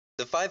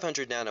The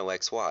 500 Nano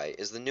XY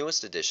is the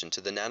newest addition to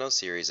the Nano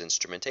series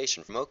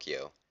instrumentation from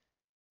Occhio.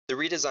 The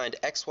redesigned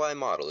XY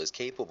model is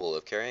capable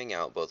of carrying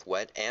out both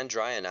wet and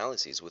dry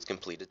analyses with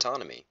complete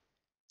autonomy.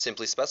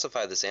 Simply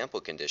specify the sample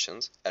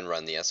conditions and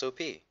run the SOP.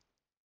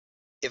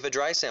 If a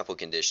dry sample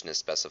condition is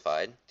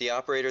specified, the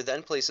operator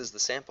then places the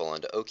sample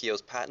onto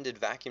Occhio's patented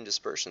vacuum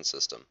dispersion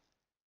system.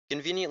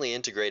 Conveniently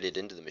integrated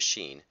into the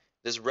machine,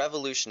 this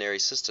revolutionary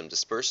system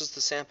disperses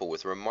the sample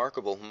with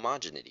remarkable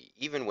homogeneity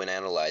even when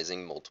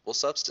analyzing multiple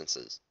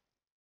substances.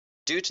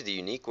 Due to the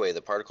unique way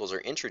the particles are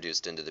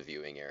introduced into the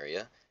viewing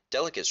area,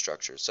 delicate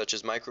structures such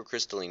as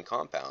microcrystalline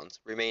compounds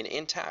remain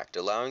intact,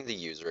 allowing the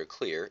user a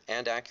clear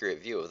and accurate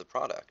view of the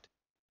product.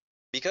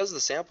 Because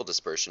the sample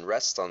dispersion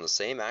rests on the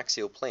same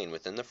axial plane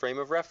within the frame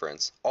of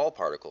reference, all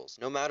particles,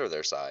 no matter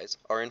their size,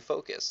 are in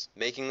focus,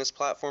 making this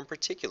platform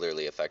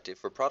particularly effective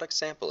for product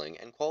sampling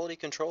and quality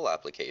control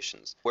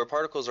applications, where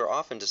particles are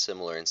often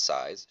dissimilar in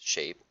size,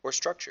 shape, or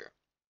structure.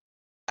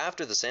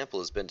 After the sample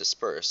has been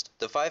dispersed,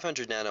 the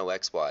 500 Nano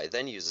XY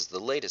then uses the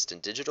latest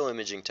in digital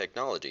imaging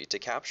technology to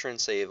capture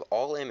and save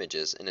all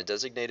images in a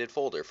designated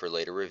folder for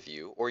later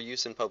review or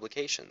use in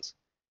publications.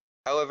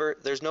 However,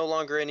 there's no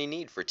longer any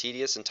need for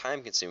tedious and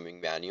time-consuming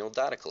manual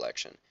data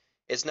collection.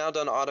 It's now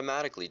done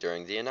automatically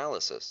during the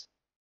analysis.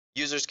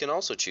 Users can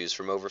also choose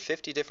from over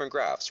 50 different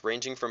graphs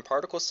ranging from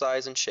particle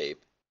size and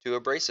shape to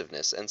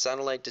abrasiveness and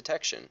satellite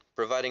detection,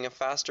 providing a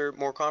faster,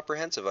 more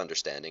comprehensive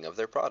understanding of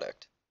their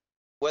product.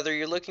 Whether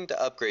you're looking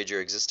to upgrade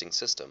your existing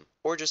system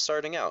or just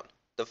starting out,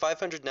 the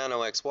 500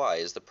 Nano XY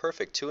is the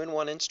perfect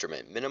 2-in-1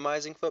 instrument,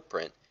 minimizing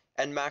footprint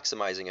and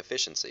maximizing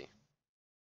efficiency.